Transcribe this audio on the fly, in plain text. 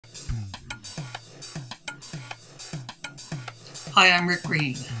Hi, I'm Rick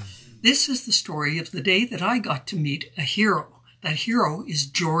Green. This is the story of the day that I got to meet a hero. That hero is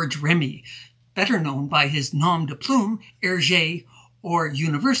George Remy, better known by his nom de plume, Hergé, or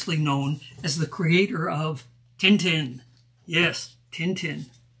universally known as the creator of Tintin. Yes, Tintin,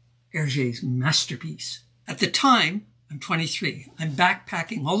 Hergé's masterpiece. At the time, I'm 23. I'm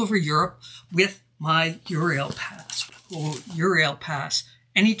backpacking all over Europe with my Eurail Pass. Oh, Eurail Pass,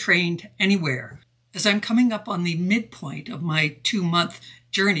 any train to anywhere. As I'm coming up on the midpoint of my 2-month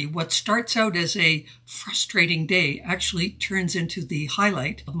journey, what starts out as a frustrating day actually turns into the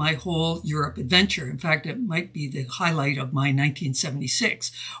highlight of my whole Europe adventure. In fact, it might be the highlight of my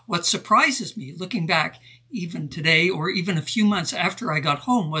 1976. What surprises me, looking back even today or even a few months after I got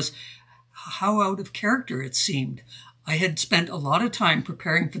home, was how out of character it seemed. I had spent a lot of time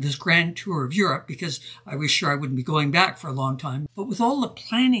preparing for this grand tour of Europe because I was sure I wouldn't be going back for a long time. But with all the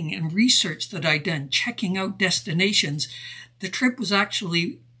planning and research that I'd done, checking out destinations, the trip was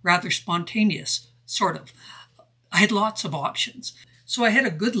actually rather spontaneous, sort of. I had lots of options. So I had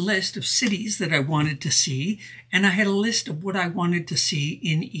a good list of cities that I wanted to see, and I had a list of what I wanted to see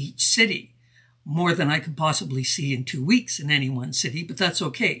in each city. More than I could possibly see in 2 weeks in any one city, but that's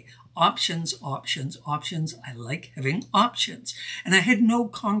okay. Options, options, options. I like having options. And I had no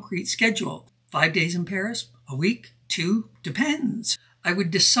concrete schedule. 5 days in Paris, a week, 2, depends. I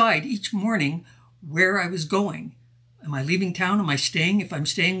would decide each morning where I was going. Am I leaving town? Am I staying? If I'm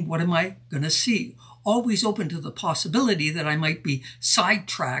staying, what am I going to see? Always open to the possibility that I might be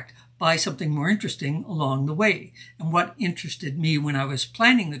sidetracked by something more interesting along the way. And what interested me when I was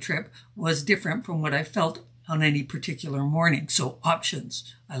planning the trip was different from what I felt on any particular morning. So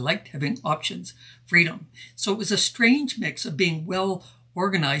options. I liked having options. Freedom. So it was a strange mix of being well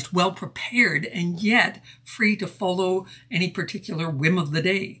organized, well prepared, and yet free to follow any particular whim of the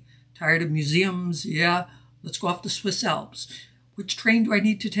day. Tired of museums? Yeah, let's go off the Swiss Alps. Which train do I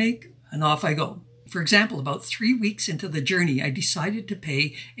need to take? And off I go. For example, about 3 weeks into the journey, I decided to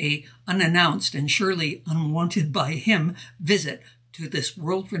pay a unannounced and surely unwanted by him visit to this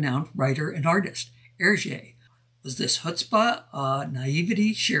world-renowned writer and artist, Hergé. Was this chutzpah,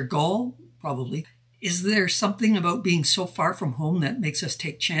 naivety, sheer gall? Probably. Is there something about being so far from home that makes us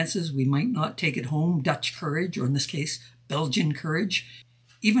take chances we might not take at home? Dutch courage, or in this case, Belgian courage?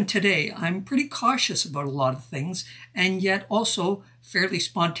 Even today, I'm pretty cautious about a lot of things, and yet also fairly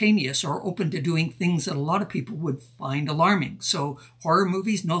spontaneous or open to doing things that a lot of people would find alarming. So horror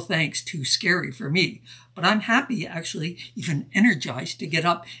movies, no thanks, too scary for me. But I'm happy, actually, even energized to get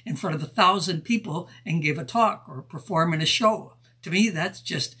up in front of 1,000 people and give a talk or perform in a show. To me, that's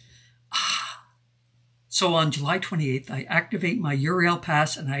just, So on July 28th, I activate my Eurail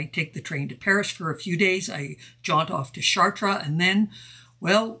Pass and I take the train to Paris for a few days. I jaunt off to Chartres and then,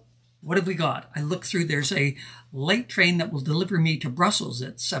 well, what have we got? I look through, there's a late train that will deliver me to Brussels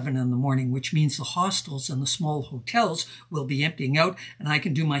at 7 in the morning, which means the hostels and the small hotels will be emptying out and I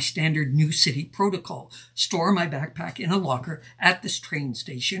can do my standard new city protocol. Store my backpack in a locker at this train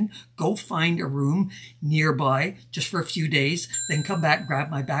station, go find a room nearby just for a few days, then come back, grab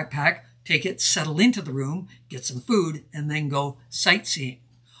my backpack, take it, settle into the room, get some food, and then go sightseeing.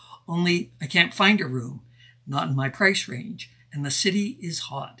 Only I can't find a room, not in my price range, and the city is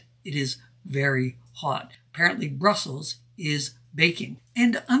hot. It is very hot. Apparently Brussels is baking.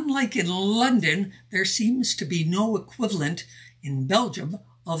 And unlike in London, there seems to be no equivalent in Belgium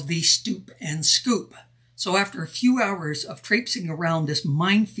of the stoop and scoop. So after a few hours of traipsing around this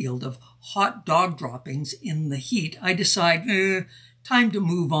minefield of hot dog droppings in the heat, I decide, time to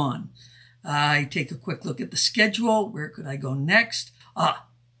move on. I take a quick look at the schedule. Where could I go next?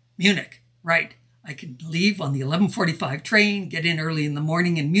 Munich. Right. I can leave on the 11:45 train, get in early in the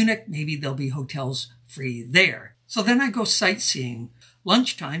morning in Munich. Maybe there'll be hotels free there. So then I go sightseeing.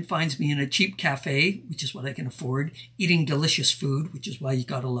 Lunchtime finds me in a cheap cafe, which is what I can afford, eating delicious food, which is why you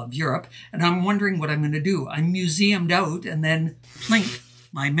gotta love Europe. And I'm wondering what I'm going to do. I'm museumed out and then, plink,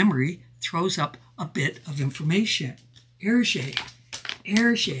 my memory throws up a bit of information. Hergé.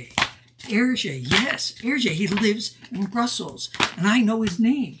 Yes, Hergé. He lives in Brussels, and I know his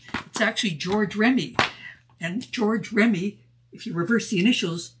name. It's actually George Remy. And George Remy, if you reverse the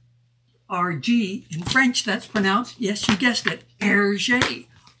initials, RG, in French, that's pronounced, yes, you guessed it, Hergé.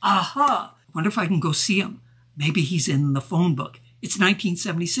 Aha! I wonder if I can go see him. Maybe he's in the phone book. It's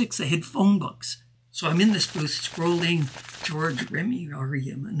 1976. They had phone books. So I'm in this booth scrolling George Remy.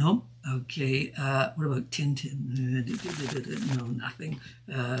 No? Okay. What about Tintin? No, nothing.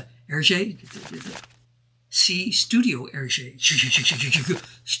 Hergé? See, Studio Hergé.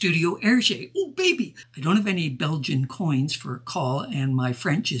 Studio Hergé. Oh, baby. I don't have any Belgian coins for a call, and my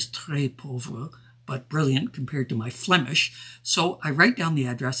French is très pauvre. but brilliant compared to my Flemish. So I write down the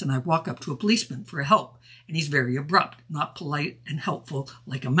address and I walk up to a policeman for help. And he's very abrupt, not polite and helpful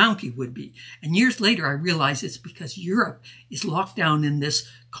like a Mountie would be. And years later, I realize it's because Europe is locked down in this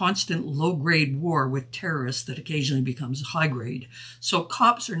constant low-grade war with terrorists that occasionally becomes high-grade. So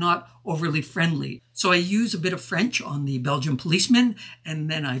cops are not overly friendly. So I use a bit of French on the Belgian policeman, and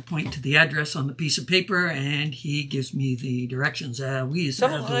then I point to the address on the piece of paper, and he gives me the directions. Oui, c'est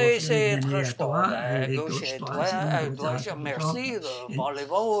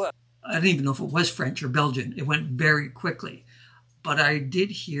I don't even know if it was French or Belgian. It went very quickly. But I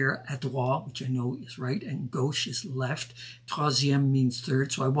did hear à droite, which I know is right, and gauche is left. Troisième means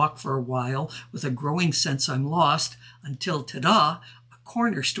third. So I walk for a while with a growing sense I'm lost until, ta-da, a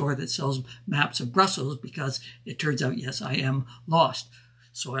corner store that sells maps of Brussels, because it turns out, yes, I am lost.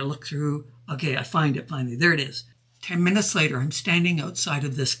 So I look through. Okay, I find it finally. There it is. 10 minutes later, I'm standing outside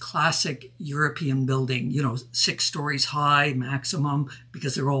of this classic European building, 6 stories high maximum,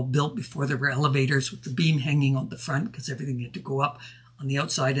 because they're all built before there were elevators, with the beam hanging on the front because everything had to go up on the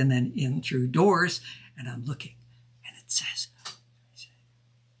outside and then in through doors. And I'm looking, and it says,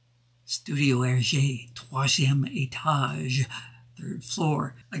 Studio Hergé, troisième étage, 3rd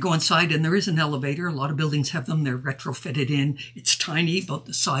floor. I go inside and there is an elevator. A lot of buildings have them. They're retrofitted in. It's tiny, about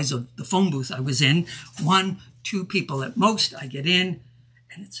the size of the phone booth I was in. 1-2 people at most. I get in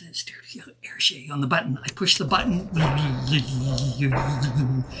and it says Studio Hergé on the button. I push the button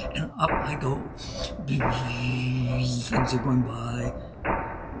and up I go. Things are going by.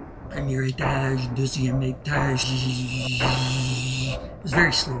 Premier étage, deuxième étage. It was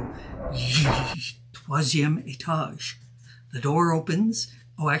very slow. Troisième étage. The door opens.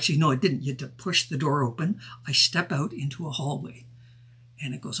 Oh, actually, no, it didn't. You had to push the door open. I step out into a hallway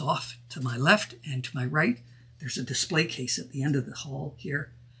and it goes off to my left and to my right. There's a display case at the end of the hall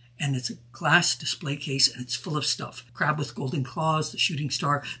here, and it's a glass display case, and it's full of stuff. Crab with golden claws, the shooting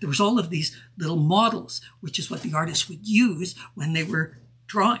star. There was all of these little models, which is what the artists would use when they were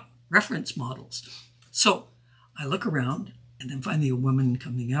drawing, reference models. So I look around, and then finally a woman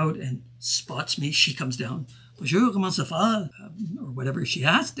coming out and spots me. She comes down. Bonjour, comment ça va? Or whatever she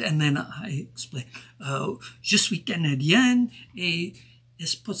asked. And then I explain, je suis canadienne, et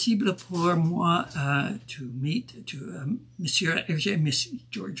est-ce possible pour moi to meet Monsieur Hergé, Miss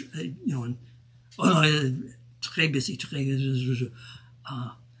George, très busy, très.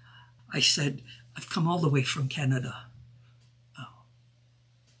 I said, I've come all the way from Canada.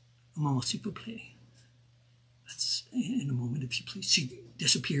 Un moment, s'il vous plaît. That's in a moment, if you please. She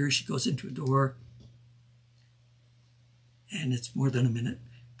disappears. She goes into a door. And it's more than a minute.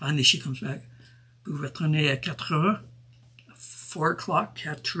 Finally, she comes back. Vous retournez à 4 heures. 4 o'clock,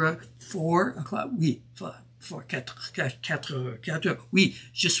 4 o'clock, oui, 4 heures, oui,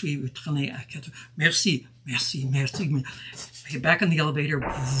 je suis retourné à 4 heures. Merci. I get back on the elevator.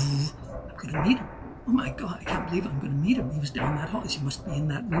 I'm going to meet him. Oh my God, I can't believe I'm going to meet him. He was down that hall. He must be in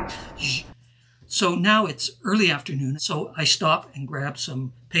that room. So now it's early afternoon. So I stop and grab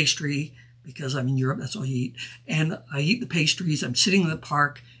some pastry, because I'm in Europe, that's all you eat. And I eat the pastries. I'm sitting in the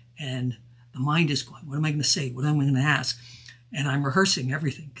park, and the mind is going, what am I going to say? What am I going to ask? And I'm rehearsing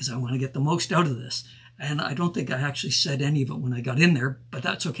everything because I want to get the most out of this. And I don't think I actually said any of it when I got in there, but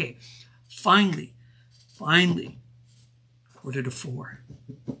that's okay. Finally, 3:45.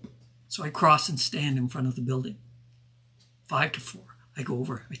 So I cross and stand in front of the building. 3:55. I go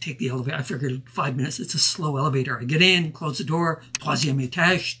over, I take the elevator. I figured 5 minutes. It's a slow elevator. I get in, close the door. Troisième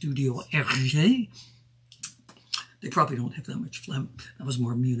étage, Studio Hergé. They probably don't have that much phlegm. That was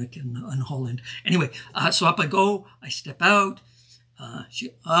more Munich and Holland. Anyway, so up I go. I step out. Un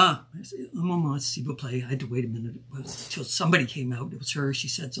moment, s'il vous plaît. I had to wait a minute until somebody came out. It was her. She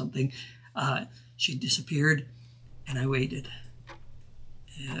said something. She disappeared, and I waited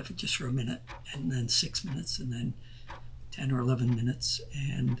just for a minute, and then 6 minutes, and then 10 or 11 minutes,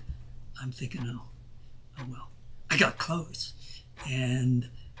 and I'm thinking, oh well, I got clothes, and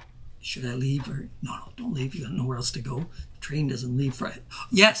should I leave or no, don't leave. You got nowhere else to go. The train doesn't leave for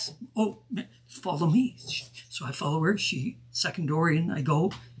yes. Oh, follow me. So I follow her. She second door in. I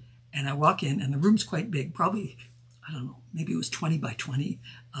go, and I walk in, and the room's quite big. Probably, I don't know. Maybe it was 20 by 20,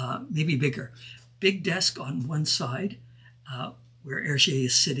 maybe bigger. Big desk on one side, where Hergé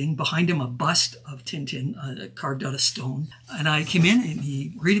is sitting. Behind him, a bust of Tintin carved out of stone. And I came in, and he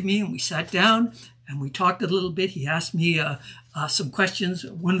greeted me, and we sat down. And we talked a little bit. He asked me some questions.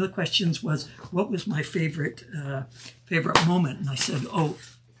 One of the questions was, what was my favorite moment? And I said,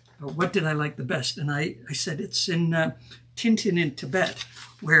 what did I like the best? And I said, it's in Tintin in Tibet,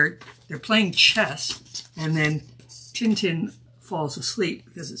 where they're playing chess, and then Tintin falls asleep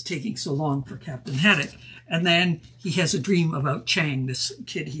because it's taking so long for Captain Haddock. And then he has a dream about Chang, this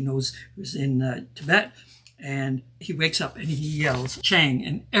kid he knows who's in Tibet. And he wakes up and he yells, Chang,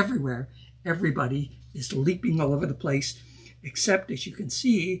 and everywhere, everybody is leaping all over the place, except, as you can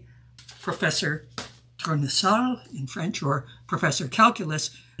see, Professor Tournesol in French, or Professor Calculus.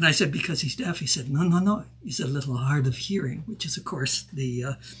 And I said, because he's deaf. He said, no, no, no. He's a little hard of hearing, which is, of course, the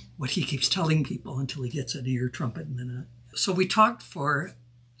what he keeps telling people until he gets an ear trumpet. And then so we talked for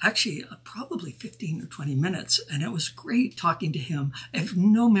actually probably 15 or 20 minutes, and it was great talking to him. I have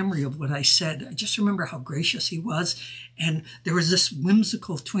no memory of what I said. I just remember how gracious he was, and there was this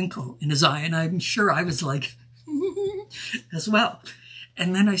whimsical twinkle in his eye, and I'm sure I was like, as well.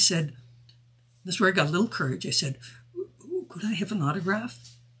 And then I said, this is where I got a little courage. I said, could I have an autograph?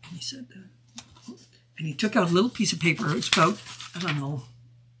 And he said, and he took out a little piece of paper. It was about, I don't know,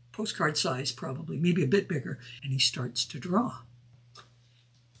 postcard size probably, maybe a bit bigger, and he starts to draw.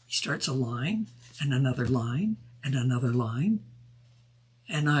 He starts a line and another line and another line.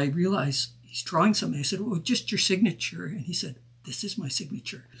 And I realized he's drawing something. I said, well, just your signature. And he said, this is my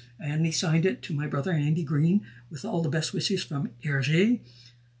signature. And he signed it to my brother, Andy Green, with all the best wishes from Hergé.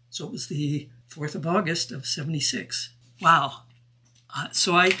 So it was the 4th of August of 76. Wow.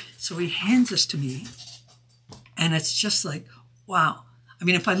 So he hands this to me. And it's just like, wow. I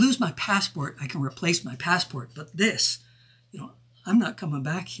mean, if I lose my passport, I can replace my passport. But this, I'm not coming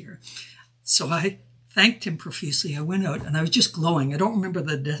back here. So I thanked him profusely. I went out and I was just glowing. I don't remember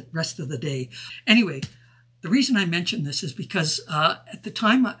the rest of the day. Anyway, the reason I mention this is because at the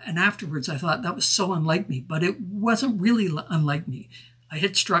time and afterwards, I thought that was so unlike me, but it wasn't really unlike me. I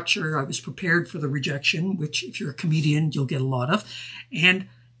had structure. I was prepared for the rejection, which if you're a comedian, you'll get a lot of. And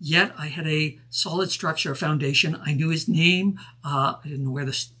yet I had a solid structure, a foundation. I knew his name. I didn't know where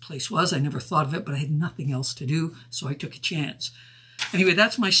this place was. I never thought of it, but I had nothing else to do. So I took a chance. Anyway,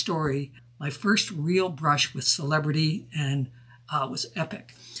 that's my story. My first real brush with celebrity, and was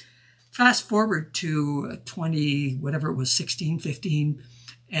epic. Fast forward to 20, whatever it was, 16, 15,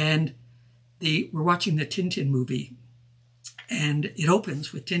 and we're watching the Tintin movie. And it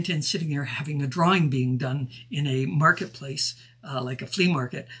opens with Tintin sitting there having a drawing being done in a marketplace, like a flea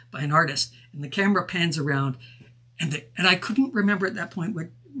market, by an artist. And the camera pans around, and I couldn't remember at that point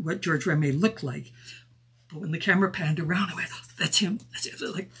what George Remy looked like. But when the camera panned around, I went, oh, that's him. That's it.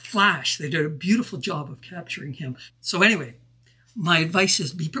 Like flash. They did a beautiful job of capturing him. So anyway, my advice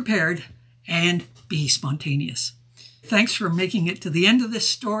is be prepared and be spontaneous. Thanks for making it to the end of this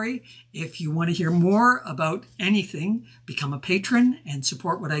story. If you want to hear more about anything, become a patron and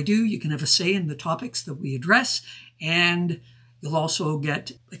support what I do. You can have a say in the topics that we address, and you'll also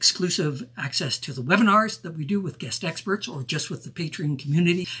get exclusive access to the webinars that we do with guest experts or just with the Patreon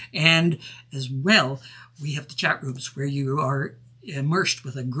community. And as well, we have the chat rooms where you are immersed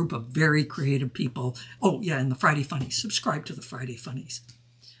with a group of very creative people. Oh, yeah, and the Friday Funnies. Subscribe to the Friday Funnies.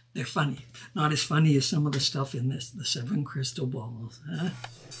 They're funny. Not as funny as some of the stuff in this, the 7 crystal balls. Huh?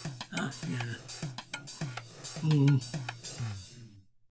 Yeah.